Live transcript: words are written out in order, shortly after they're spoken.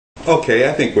Okay,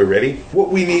 I think we're ready. What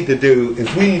we need to do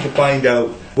is we need to find out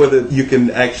whether you can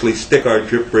actually stick our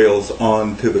drip rails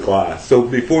onto the glass. So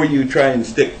before you try and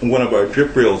stick one of our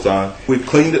drip rails on, we've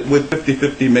cleaned it with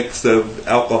 50-50 mix of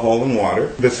alcohol and water.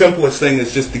 The simplest thing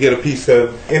is just to get a piece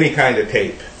of any kind of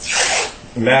tape.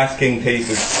 Masking tape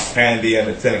is handy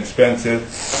and it's inexpensive.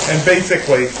 And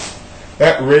basically,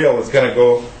 that rail is going to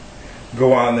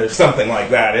go on there something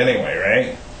like that anyway,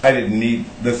 right? I didn't need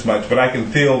this much, but I can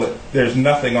feel that there's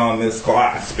nothing on this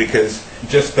glass because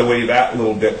just the way that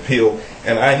little bit peeled,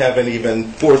 and I haven't even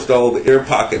forced all the air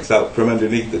pockets out from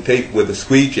underneath the tape with a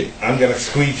squeegee. I'm going to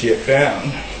squeegee it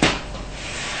down,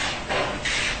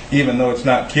 even though it's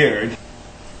not cured.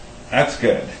 That's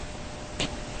good.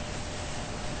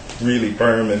 Really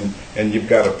firm, and you've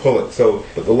got to pull it. So,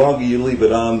 but the longer you leave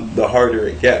it on, the harder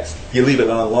it gets. You leave it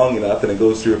on long enough and it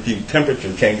goes through a few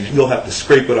temperature changes, you'll have to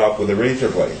scrape it off with a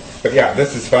razor blade. But yeah,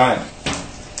 this is fine.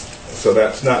 So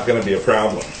that's not going to be a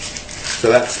problem. So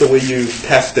that's the way you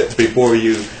test it before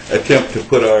you attempt to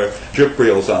put our drip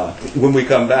rails on. When we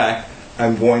come back,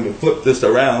 I'm going to flip this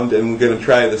around and we're going to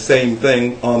try the same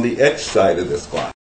thing on the edge side of this glass.